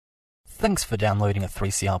Thanks for downloading a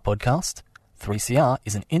 3CR podcast. 3CR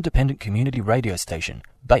is an independent community radio station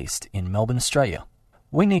based in Melbourne, Australia.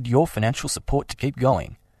 We need your financial support to keep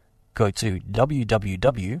going. Go to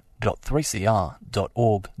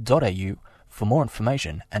www.3cr.org.au for more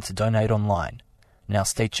information and to donate online. Now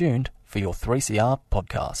stay tuned for your 3CR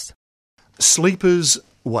podcast. Sleepers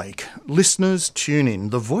wake. Listeners, tune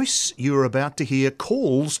in. The voice you are about to hear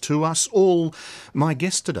calls to us all. My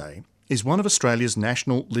guest today is one of Australia's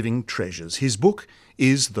national living treasures. His book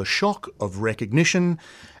is The Shock of Recognition,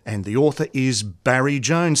 and the author is Barry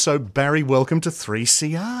Jones. So, Barry, welcome to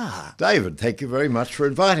 3CR. David, thank you very much for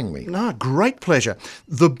inviting me. No, great pleasure.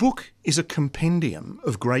 The book is a compendium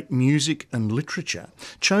of great music and literature,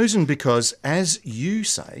 chosen because, as you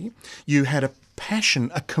say, you had a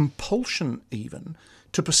passion, a compulsion even,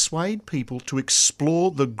 to persuade people to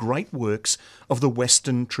explore the great works of the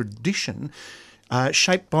Western tradition,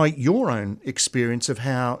 shaped by your own experience of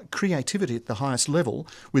how creativity at the highest level,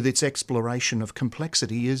 with its exploration of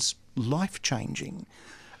complexity, is life-changing.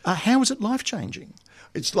 How is it life-changing?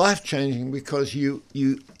 It's life-changing because you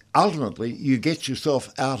ultimately you get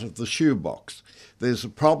yourself out of the shoebox. There's a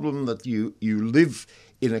problem that you live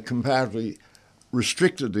in a comparatively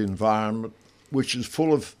restricted environment which is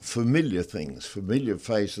full of familiar things, familiar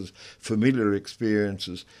faces, familiar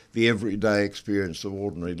experiences, the everyday experience of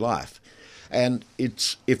ordinary life. And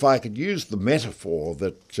it's, if I could use the metaphor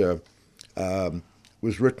that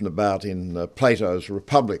was written about in Plato's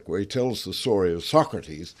Republic, where he tells the story of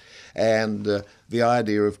Socrates, and the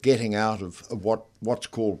idea of getting out of what's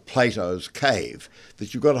called Plato's cave,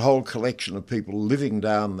 that you've got a whole collection of people living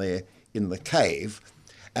down there in the cave,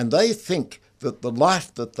 and they think that the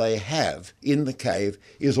life that they have in the cave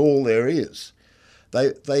is all there is.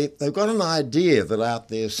 They've got an idea that out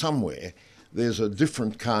there somewhere there's a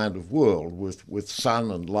different kind of world with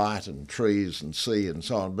sun and light and trees and sea and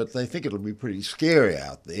so on, but they think it'll be pretty scary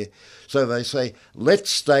out there. So they say, let's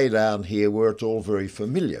stay down here where it's all very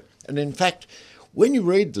familiar. And in fact, when you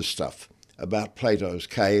read the stuff about Plato's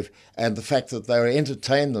cave and the fact that they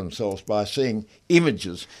entertain themselves by seeing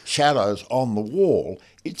images, shadows on the wall,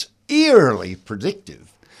 it's eerily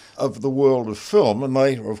predictive of the world of film, and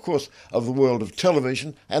later, of course, of the world of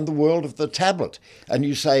television and the world of the tablet. And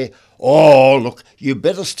you say, oh, look, you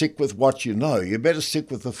better stick with what you know. You better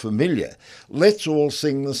stick with the familiar. Let's all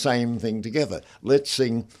sing the same thing together. Let's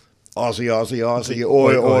sing Aussie, Aussie, Aussie,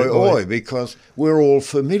 oi, oi, oi, because we're all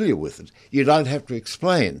familiar with it. You don't have to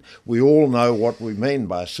explain. We all know what we mean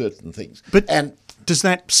by certain things. And does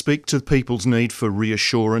that speak to people's need for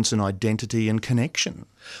reassurance and identity and connection?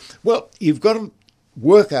 Well, you've got to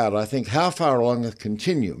work out, I think, how far along the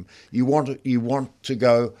continuum you want to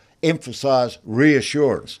go emphasise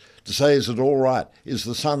reassurance, to say, is it all right? Is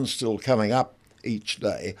the sun still coming up each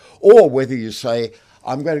day? Or whether you say,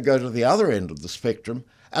 I'm going to go to the other end of the spectrum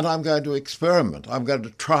and I'm going to experiment. I'm going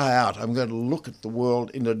to try out. I'm going to look at the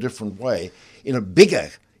world in a different way, in a bigger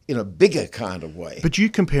kind of way. But you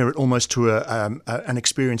compare it almost to an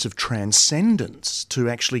experience of transcendence, to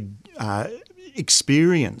actually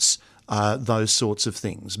experience those sorts of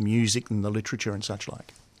things, music and the literature and such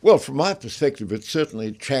like. Well, from my perspective, it's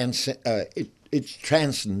certainly it's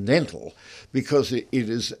transcendental because it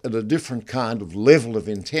is at a different kind of level of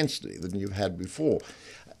intensity than you've had before.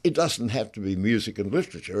 It doesn't have to be music and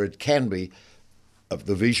literature. It can be of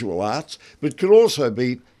the visual arts, but it could also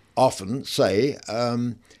be often, say,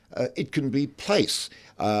 it can be place.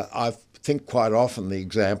 I think quite often the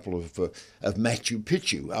example of Machu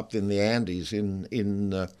Picchu up in the Andes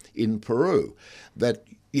in Peru, that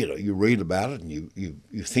you read about it and you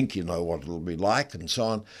think you know what it'll be like and so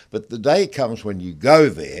on, but the day comes when you go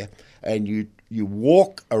there and you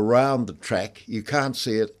walk around the track, you can't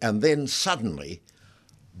see it, and then suddenly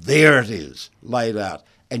there it is laid out,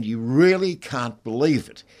 and you really can't believe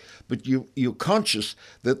it, but you're conscious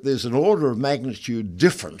that there's an order of magnitude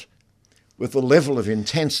different with the level of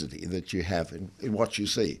intensity that you have in what you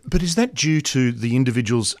see. But is that due to the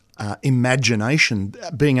individual's imagination,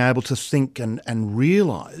 being able to think and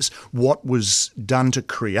realise what was done to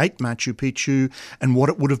create Machu Picchu and what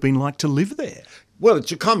it would have been like to live there? Well,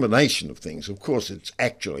 it's a combination of things. Of course, it's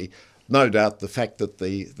actually, no doubt, the fact that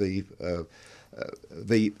the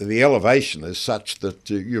elevation is such that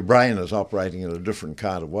your brain is operating in a different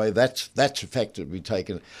kind of way. That's effectively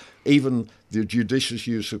taken. Even the judicious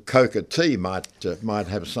use of coca tea might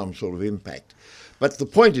have some sort of impact. But the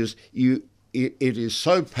point is, it is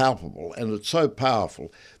so palpable and it's so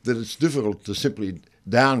powerful that it's difficult to simply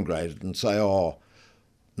downgrade it and say, oh,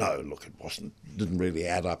 no, look, didn't really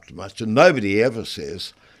add up to much. And nobody ever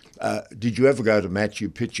says, did you ever go to Machu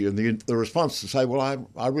Picchu? And the response to say, well,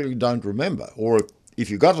 I really don't remember. Or if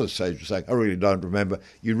you got to the stage of saying, I really don't remember,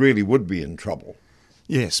 you really would be in trouble.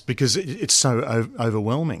 Yes, because it's so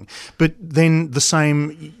overwhelming. But then the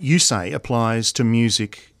same, you say, applies to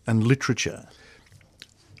music and literature.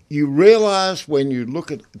 You realise when you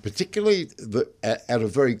look at, particularly at a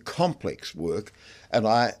very complex work, and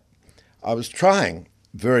I was trying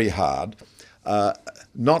very hard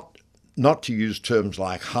not to use terms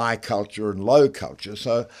like high culture and low culture.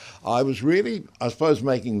 So I was really, I suppose,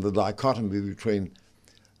 making the dichotomy between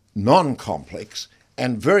non-complex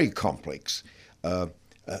and very complex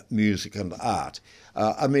music and art.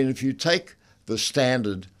 I mean, if you take the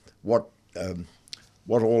standard, what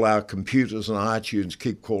all our computers and iTunes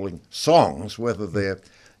keep calling songs, whether they're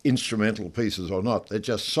instrumental pieces or not, they're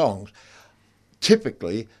just songs.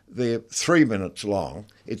 Typically, they're 3 minutes long.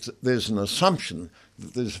 There's an assumption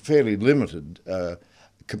that there's a fairly limited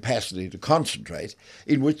capacity to concentrate,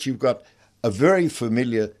 in which you've got a very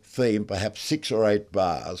familiar theme, perhaps 6 or 8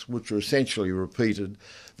 bars, which are essentially repeated.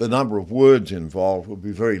 The number of words involved will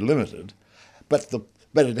be very limited, but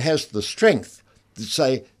it has the strength to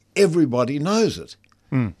say everybody knows it.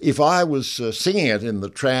 If I was singing it in the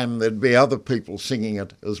tram, there'd be other people singing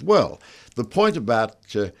it as well. The point about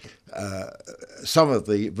some of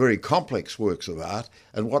the very complex works of art,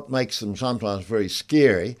 and what makes them sometimes very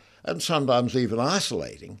scary and sometimes even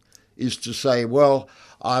isolating, is to say, well,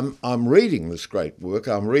 I'm reading this great work.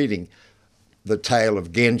 I'm reading The Tale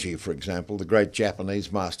of Genji, for example, the great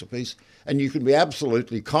Japanese masterpiece, and you can be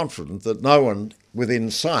absolutely confident that no one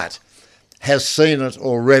within sight has seen it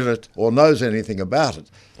or read it or knows anything about it.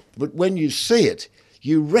 But when you see it,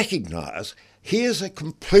 you recognise here's a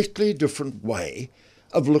completely different way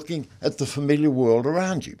of looking at the familiar world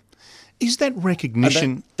around you. Is that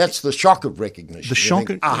recognition... That's the shock of recognition. The shock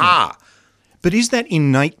think, of... aha! But is that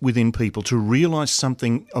innate within people to realise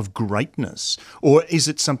something of greatness, or is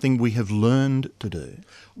it something we have learned to do?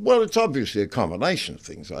 Well, it's obviously a combination of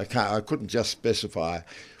things. I couldn't just specify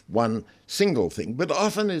one single thing, but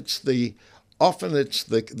often it's the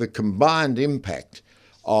combined impact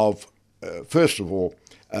of, first of all,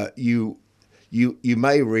 you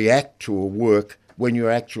may react to a work when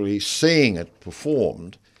you're actually seeing it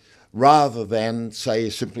performed, rather than,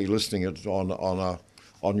 say, simply listening it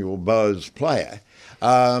on your Bose player.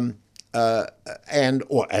 And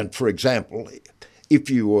for example, if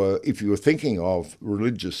you were thinking of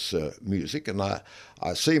religious music, and I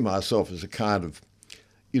see myself as a kind of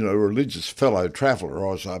religious fellow traveller,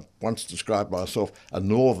 or as I once described myself, a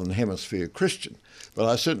Northern Hemisphere Christian. But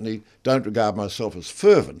I certainly don't regard myself as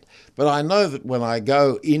fervent. But I know that when I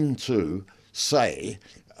go into, say,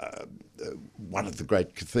 one of the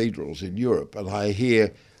great cathedrals in Europe, and I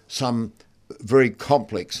hear some very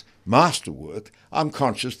complex masterwork, I'm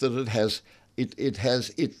conscious that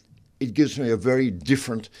it gives me a very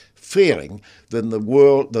different feeling than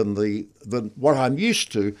than what I'm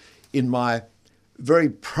used to in my very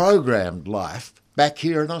programmed life back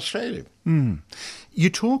here in Australia. You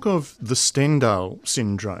talk of the Stendhal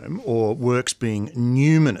syndrome, or works being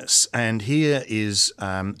numinous, and here is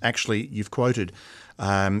actually, you've quoted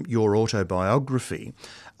your autobiography.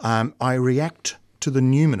 I react to the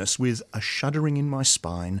numinous with a shuddering in my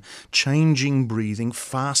spine, changing breathing,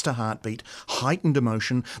 faster heartbeat, heightened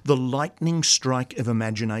emotion, the lightning strike of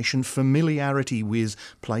imagination, familiarity with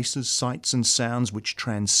places, sights and sounds which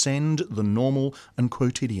transcend the normal and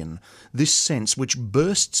quotidian. This sense, which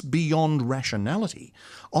bursts beyond rationality,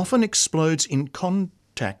 often explodes in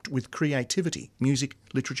contact with creativity, music,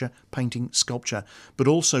 literature, painting, sculpture, but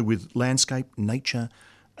also with landscape, nature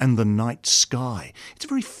and the night sky. It's a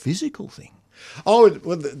very physical thing. Oh,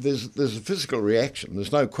 well, there's a physical reaction.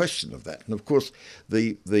 There's no question of that. And of course,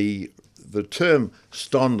 the term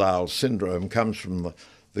Stendhal syndrome comes from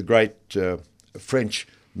the great French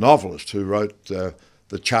novelist who wrote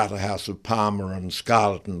The Charterhouse of Parma and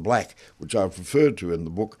Scarlet and Black, which I've referred to in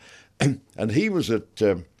the book. And he was in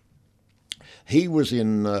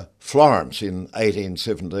Florence in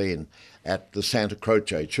 1817 at the Santa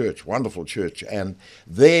Croce Church, wonderful church, and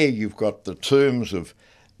there you've got the tombs of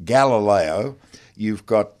Galileo, you've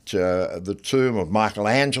got the tomb of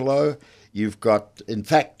Michelangelo, you've got, in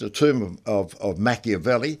fact, the tomb of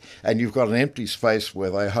Machiavelli, and you've got an empty space where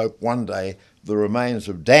they hope one day the remains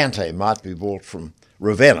of Dante might be brought from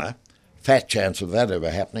Ravenna. Fat chance of that ever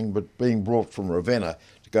happening, but being brought from Ravenna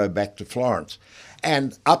to go back to Florence.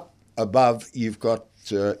 And up above, you've got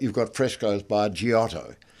frescoes by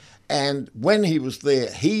Giotto. And when he was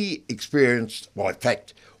there, he experienced, well, in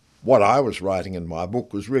fact, what I was writing in my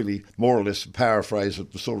book was really more or less a paraphrase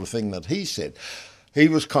of the sort of thing that he said. He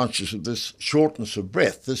was conscious of this shortness of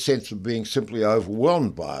breath, this sense of being simply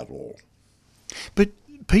overwhelmed by it all. But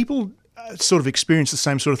people sort of experience the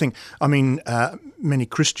same sort of thing? I mean, many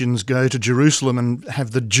Christians go to Jerusalem and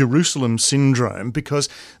have the Jerusalem syndrome because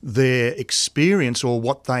their experience or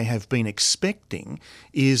what they have been expecting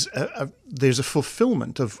is there's a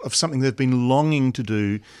fulfilment of something they've been longing to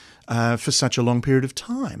do for such a long period of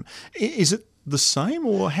time. Is it the same,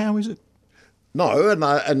 or how is it? No,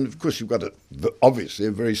 and of course you've got obviously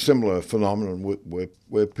a very similar phenomenon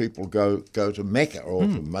where people go to Mecca or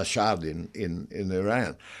to Mashhad in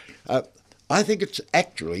Iran. I think it's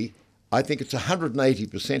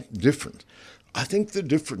 180% different. I think the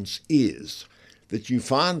difference is that you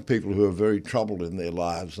find people who are very troubled in their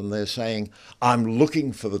lives and they're saying, I'm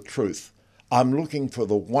looking for the truth. I'm looking for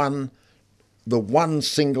the one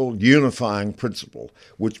single unifying principle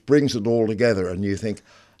which brings it all together, and you think,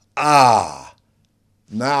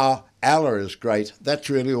 now Allah is great. That's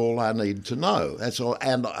really all I need to know. That's all,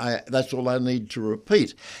 and that's all I need to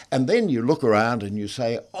repeat. And then you look around and you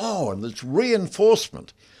say, and it's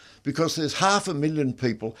reinforcement, because there's 500,000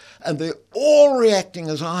 people and they're all reacting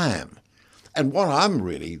as I am. And what I'm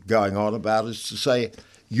really going on about is to say,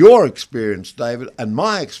 your experience, David, and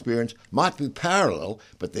my experience might be parallel,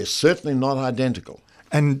 but they're certainly not identical.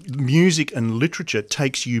 And music and literature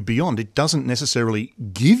takes you beyond. It doesn't necessarily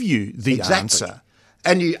give you the answer.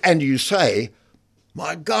 And you say,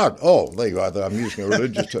 my God, there you are, I'm using a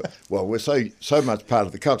religious term. Well, we're so much part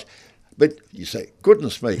of the culture. But you say,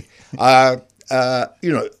 goodness me, I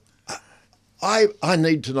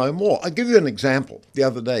need to know more. I'll give you an example. The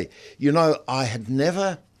other day,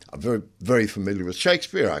 I'm very, very familiar with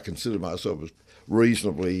Shakespeare. I consider myself as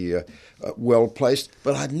reasonably well-placed,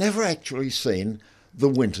 but I'd never actually seen The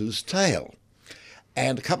Winter's Tale.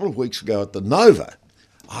 And a couple of weeks ago at the Nova,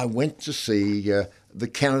 I went to see the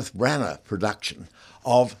Kenneth Branagh production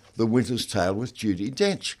of The Winter's Tale with Judi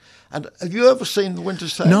Dench. And have you ever seen The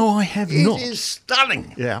Winter's Tale? No, I have not. It is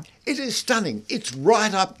stunning. Yeah. It is stunning. It's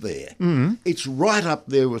right up there. Mm-hmm. It's right up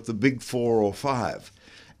there with the big 4 or 5.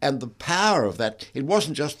 And the power of that, it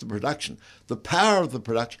wasn't just the production, the power of the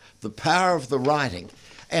production, the power of the writing.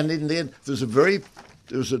 And in the end, there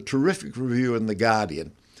was a terrific review in The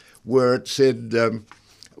Guardian where it said,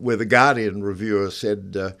 where the Guardian reviewer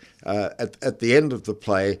said, at the end of the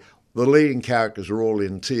play, the leading characters are all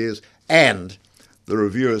in tears, and the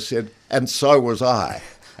reviewer said, and so was I.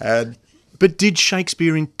 But did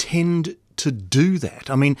Shakespeare intend to do that?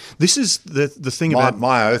 I mean, this is the thing about...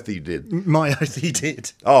 My oath he did. My oath he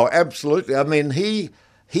did. Oh, absolutely. I mean, he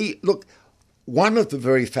look, one of the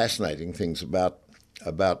very fascinating things about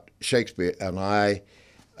Shakespeare, and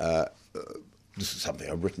this is something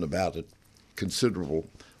I've written about at considerable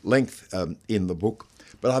length in the book,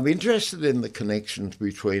 but I'm interested in the connections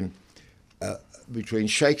between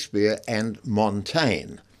Shakespeare and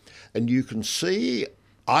Montaigne. And you can see,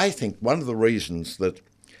 I think, one of the reasons that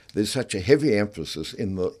there's such a heavy emphasis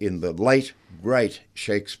in the late, great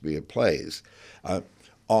Shakespeare plays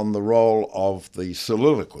on the role of the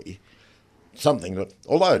soliloquy, something that,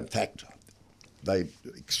 although in fact they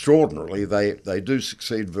do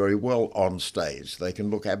succeed very well on stage. They can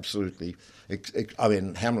look absolutely... I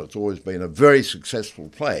mean, Hamlet's always been a very successful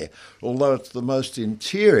play, although it's the most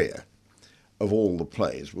interior of all the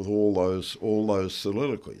plays with all those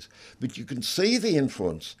soliloquies. But you can see the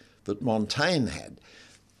influence that Montaigne had.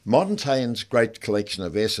 Montaigne's great collection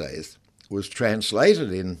of essays was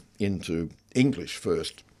translated into English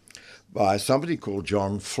first by somebody called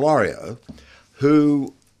John Florio,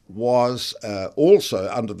 who was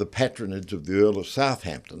also under the patronage of the Earl of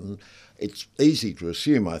Southampton. It's easy to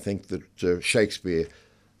assume, I think, that Shakespeare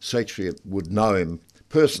would know him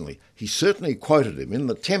personally. He certainly quoted him. In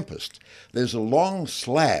The Tempest, there's a long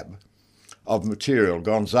slab of material,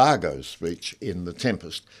 Gonzago's speech in The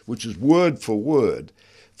Tempest, which is word for word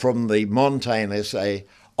from the Montaigne essay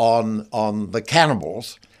on the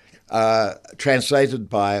cannibals,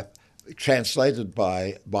 translated by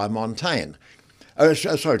Montaigne.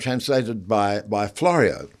 Translated by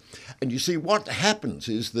Florio. And you see, what happens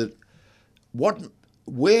is that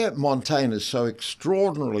where Montaigne is so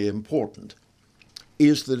extraordinarily important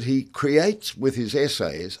is that he creates with his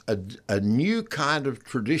essays a new kind of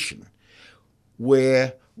tradition,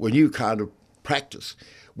 a new kind of practice,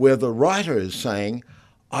 where the writer is saying,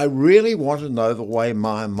 I really want to know the way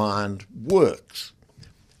my mind works.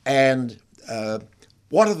 And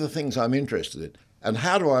what are the things I'm interested in? And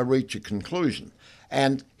how do I reach a conclusion?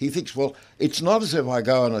 And he thinks, well, it's not as if I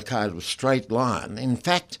go in a kind of straight line. In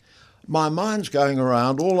fact, my mind's going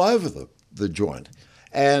around all over the joint.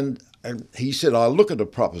 And he said, I'll look at a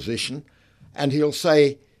proposition and he'll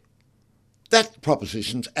say, that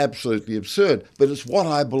proposition's absolutely absurd, but it's what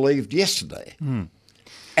I believed yesterday. Mm.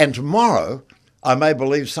 And tomorrow I may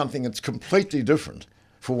believe something that's completely different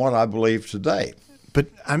from what I believe today. But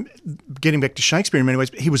getting back to Shakespeare in many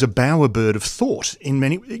ways, he was a bowerbird of thought in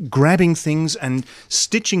many, grabbing things and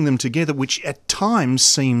stitching them together, which at times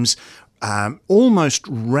seems almost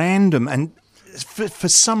random, and for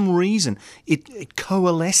some reason it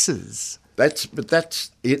coalesces. That's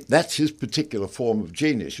his particular form of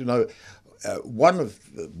genius. You know, one of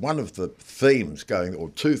the themes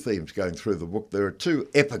two themes going through the book. There are two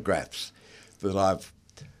epigraphs that I've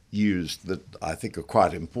used that I think are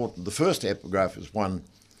quite important. The first epigraph is one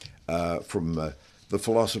from the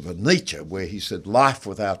philosopher Nietzsche, where he said, "Life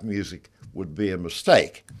without music would be a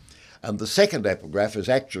mistake." And the second epigraph is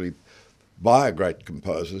actually by a great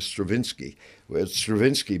composer, Stravinsky, where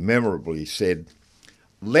Stravinsky memorably said,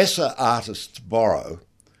 "Lesser artists borrow,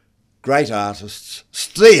 great artists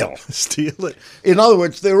steal." Steal it. In other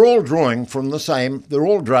words, they're all drawing from the same. They're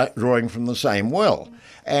all drawing from the same well.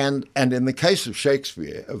 And in the case of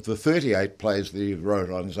Shakespeare, of the 38 plays that he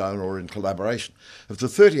wrote on his own or in collaboration, of the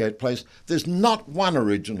 38 plays, there's not one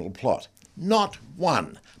original plot, not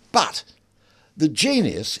one. But the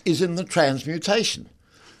genius is in the transmutation,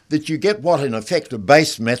 that you get what in effect are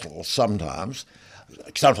base metals sometimes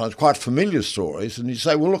quite familiar stories, and you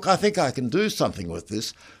say, well, look, I think I can do something with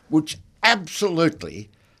this, which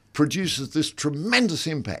absolutely produces this tremendous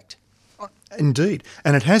impact. Indeed,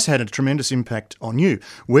 and it has had a tremendous impact on you.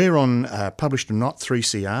 We're on Published or Not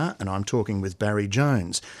 3CR, and I'm talking with Barry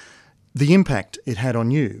Jones. The impact it had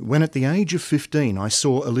on you. When at the age of 15 I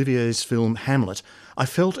saw Olivier's film Hamlet, I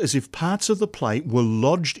felt as if parts of the play were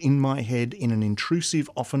lodged in my head in an intrusive,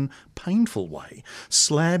 often painful way.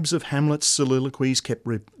 Slabs of Hamlet's soliloquies kept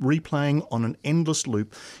replaying on an endless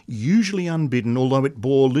loop, usually unbidden, although it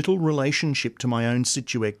bore little relationship to my own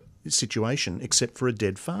situation except for a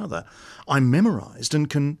dead father. I memorised and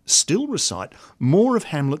can still recite more of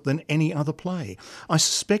Hamlet than any other play. I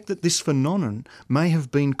suspect that this phenomenon may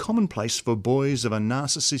have been commonplace for boys of a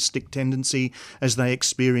narcissistic tendency as they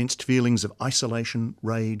experienced feelings of isolation,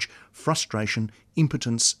 rage, frustration,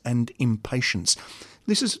 impotence and impatience.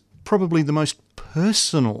 This is probably the most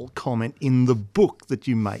personal comment in the book that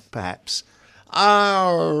you make, perhaps.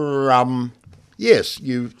 Yes,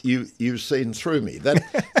 you've seen through me. That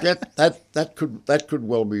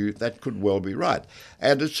could well be right,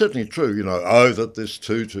 and it's certainly true. You know, that this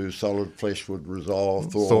too solid flesh would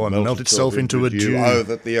resolve. Thorn melt itself into a dew. Oh,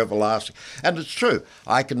 that the everlasting, and it's true.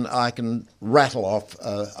 I can rattle off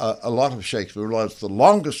a lot of Shakespeare. It's the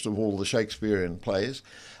longest of all the Shakespearean plays,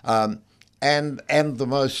 and the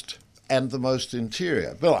most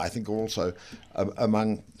interior. But I think also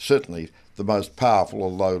among certainly the most powerful,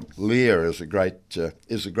 although Lear is a great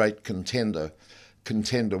contender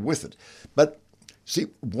with it. But see,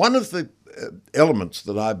 one of the elements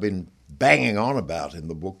that I've been banging on about in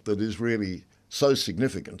the book that is really so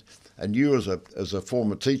significant, and you as a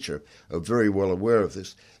former teacher are very well aware of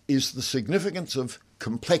this, is the significance of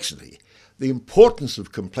complexity, the importance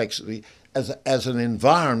of complexity as an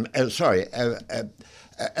environment.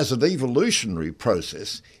 As an evolutionary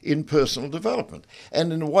process in personal development.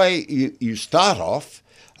 And in a way, you start off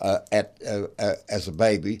as a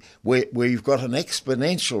baby where you've got an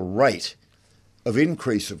exponential rate of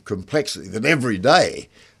increase of complexity, that every day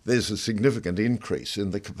there's a significant increase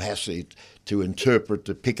in the capacity to interpret,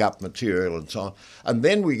 to pick up material and so on. And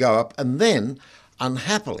then we go up, and then,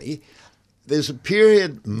 unhappily, there's a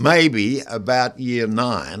period, maybe about year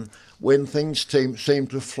 9, when things seem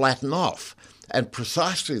to flatten off. And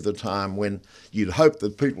precisely the time when you'd hope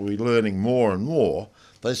that people will be learning more and more,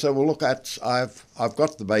 they say, well, look, I've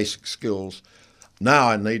got the basic skills. Now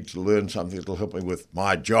I need to learn something that will help me with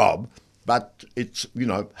my job. But it's,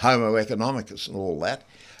 Homo economicus and all that.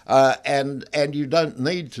 And you don't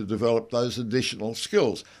need to develop those additional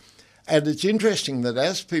skills. And it's interesting that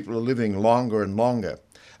as people are living longer and longer,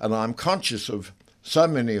 and I'm conscious of so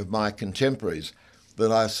many of my contemporaries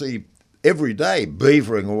that I see every day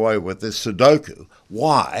beavering away with this Sudoku.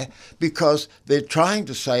 Why? Because they're trying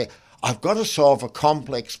to say, I've got to solve a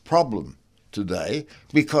complex problem today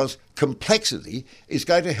because complexity is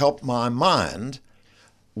going to help my mind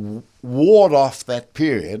ward off that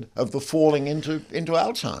period of the falling into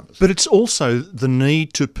Alzheimer's. But it's also the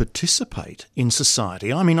need to participate in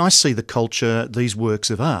society. I mean, I see the culture, these works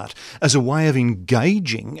of art, as a way of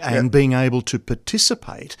engaging and being able to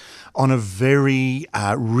participate on a very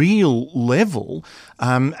real level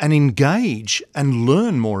and engage and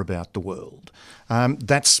learn more about the world.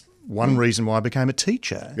 That's one reason why I became a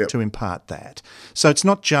teacher, to impart that. So it's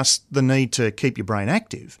not just the need to keep your brain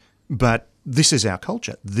active, but this is our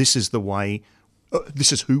culture. This is the way,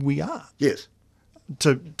 this is who we are. Yes.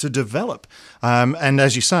 To develop. And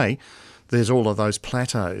as you say, there's all of those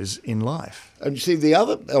plateaus in life. And you see, the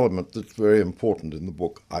other element that's very important in the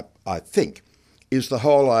book, I think, is the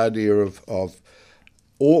whole idea of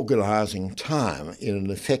organising time in an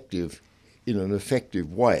effective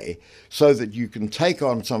way so that you can take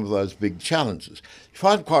on some of those big challenges. You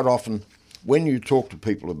find quite often when you talk to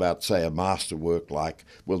people about, say, a masterwork like,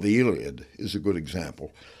 well, the Iliad is a good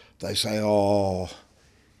example, they say, oh,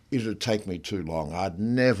 it'd take me too long. I'd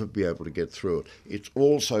never be able to get through it. It's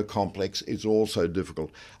all so complex. It's all so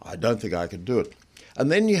difficult. I don't think I could do it.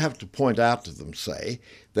 And then you have to point out to them, say,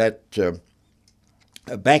 that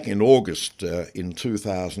back in August in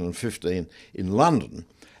 2015 in London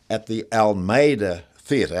at the Almeida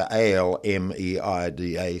Theatre,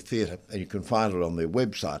 Almeida Theatre, and you can find it on their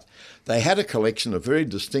website, they had a collection of very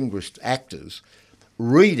distinguished actors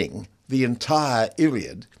reading the entire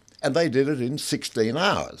Iliad, and they did it in 16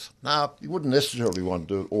 hours. Now, you wouldn't necessarily want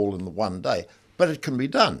to do it all in the one day, but it can be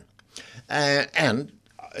done. And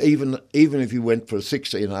even if you went for a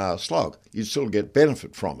 16-hour slog, you'd still get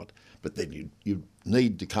benefit from it. But then you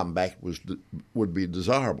need to come back would be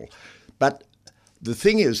desirable. But the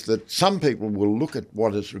thing is that some people will look at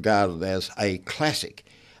what is regarded as a classic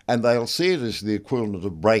and they'll see it as the equivalent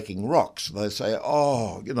of breaking rocks. They say,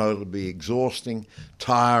 oh, it'll be exhausting,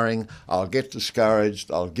 tiring, I'll get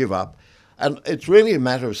discouraged, I'll give up. And it's really a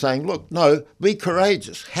matter of saying, look, no, be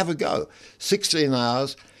courageous, have a go. 16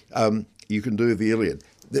 hours, you can do the Iliad.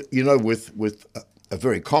 With a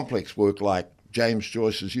very complex work like James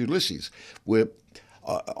Joyce's Ulysses, where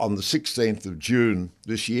on the 16th of June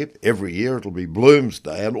this year, every year it'll be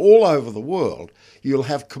Bloomsday, and all over the world you'll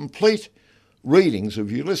have complete readings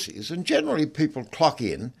of Ulysses, and generally people clock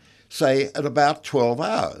in, say, at about 12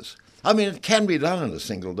 hours. I mean, it can be done in a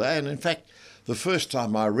single day, and in fact, the first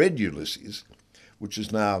time I read Ulysses, which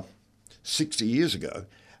is now 60 years ago,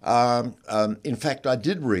 in fact, I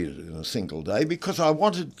did read it in a single day because I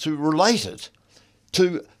wanted to relate it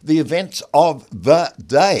to the events of the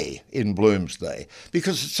day in Bloomsday,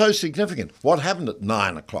 because it's so significant. What happened at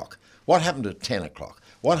 9 o'clock? What happened at 10 o'clock?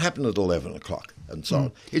 What happened at 11 o'clock? And so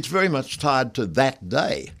on. It's very much tied to that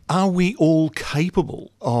day. Are we all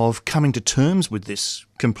capable of coming to terms with this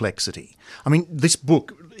complexity? I mean, this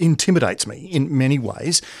book intimidates me in many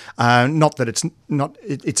ways. Not that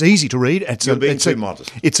it's easy to read. You're being too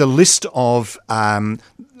modest. It's a list of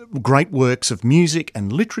great works of music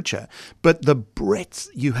and literature, but the breadth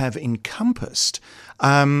you have encompassed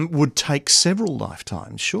would take several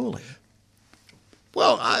lifetimes, surely.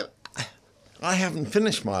 Well, I haven't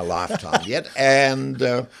finished my lifetime yet, and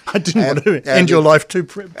I didn't want to end your life too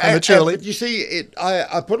prematurely. But you see,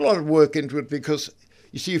 I put a lot of work into it because,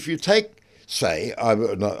 you see, if you take, say,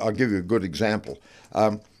 I'll give you a good example.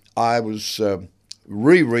 I was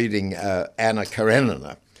rereading Anna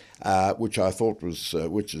Karenina, which I thought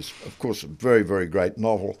which is, of course, a very, very great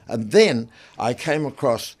novel, and then I came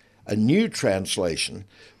across a new translation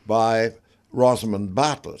by Rosamund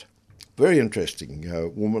Bartlett, very interesting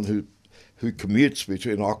woman who commutes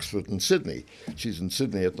between Oxford and Sydney. She's in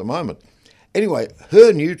Sydney at the moment. Anyway,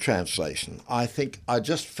 her new translation, I think I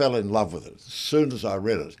just fell in love with it as soon as I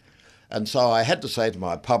read it. And so I had to say to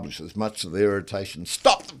my publishers, much to their irritation,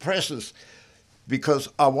 stop the presses, because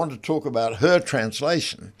I want to talk about her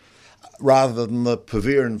translation rather than the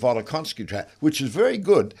Pevere and Volokhonsky, which is very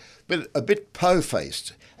good, but a bit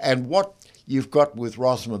po-faced. And what you've got with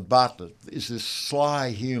Rosamund Bartlett is this sly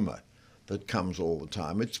humour that comes all the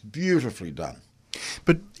time. It's beautifully done.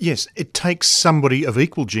 But yes, it takes somebody of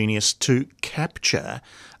equal genius to capture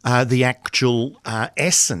the actual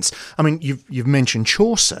essence. I mean, you've mentioned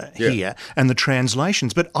Chaucer here and the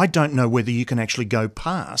translations, but I don't know whether you can actually go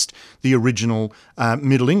past the original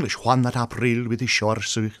Middle English. Juan that April with his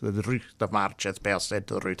shorsuch, the rucht of March as per said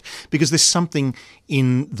to the root, because there's something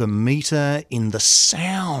in the metre, in the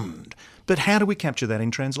sound. But how do we capture that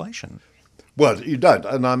in translation? Well, you don't,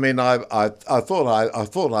 and I mean, I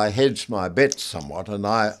thought I hedged my bets somewhat, and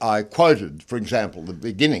I quoted, for example, the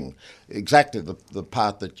beginning, exactly the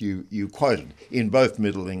part that you quoted in both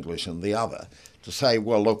Middle English and the other, to say,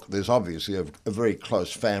 well, look, there's obviously a very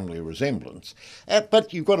close family resemblance,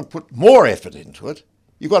 but you've got to put more effort into it.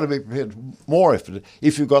 You've got to be prepared for more effort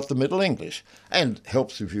if you've got the Middle English, and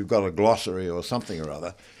helps if you've got a glossary or something or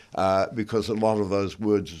other, because a lot of those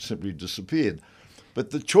words have simply disappeared.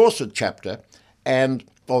 But the Chaucer chapter,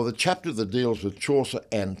 the chapter that deals with Chaucer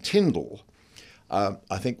and Tyndall,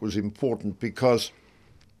 I think was important because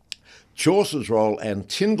Chaucer's role and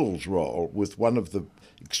Tyndall's role with one of the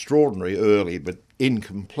extraordinary early but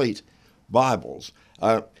incomplete Bibles,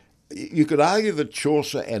 you could argue that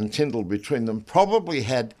Chaucer and Tyndall between them probably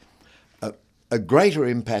had a greater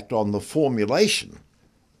impact on the formulation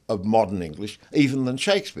of modern English even than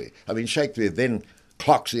Shakespeare. I mean, Shakespeare then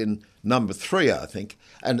clocks in number 3, I think,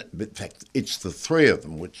 and in fact, it's the 3 of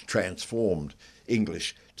them which transformed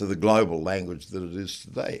English to the global language that it is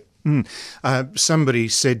today. Somebody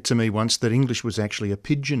said to me once that English was actually a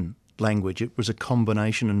pidgin language. It was a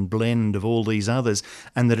combination and blend of all these others,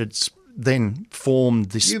 and that it's then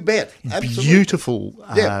formed this beautiful...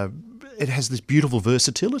 it has this beautiful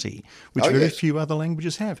versatility, which very few other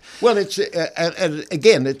languages have. Well, it's and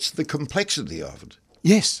again, it's the complexity of it.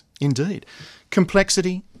 Yes, indeed.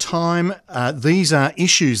 Complexity, time, these are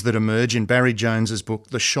issues that emerge in Barry Jones's book,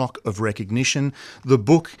 The Shock of Recognition. The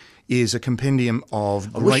book is a compendium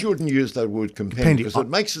of... I wish you wouldn't use that word compendium, because it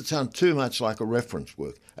makes it sound too much like a reference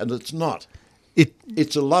work, and it's not.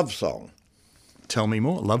 It's a love song. Tell me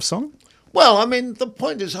more. Love song? Well, I mean, the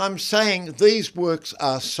point is I'm saying these works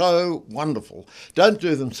are so wonderful. Don't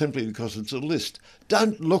do them simply because it's a list.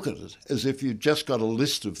 Don't look at it as if you've just got a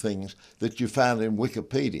list of things that you found in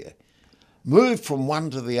Wikipedia. Move from one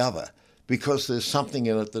to the other because there's something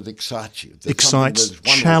in it that excites you. Excites,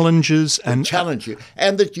 challenges, and challenge you.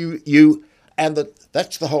 And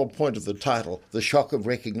that's the whole point of the title, The Shock of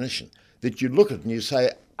Recognition, that you look at it and you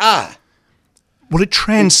say, well, it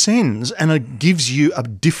transcends and it gives you a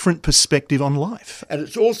different perspective on life. And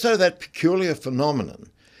it's also that peculiar phenomenon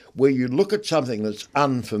where you look at something that's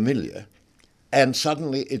unfamiliar and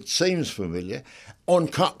suddenly it seems familiar.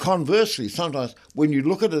 Conversely, sometimes when you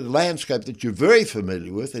look at a landscape that you're very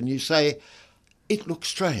familiar with and you say, it looks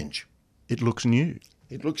strange. It looks new.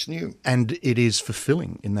 It looks new. And it is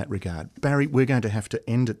fulfilling in that regard. Barry, we're going to have to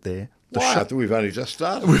end it there. Why? I think we've only just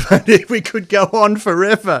started. We could go on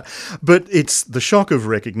forever. But it's The Shock of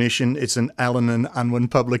Recognition. It's an Allen and Unwin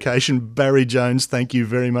publication. Barry Jones, thank you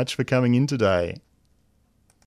very much for coming in today.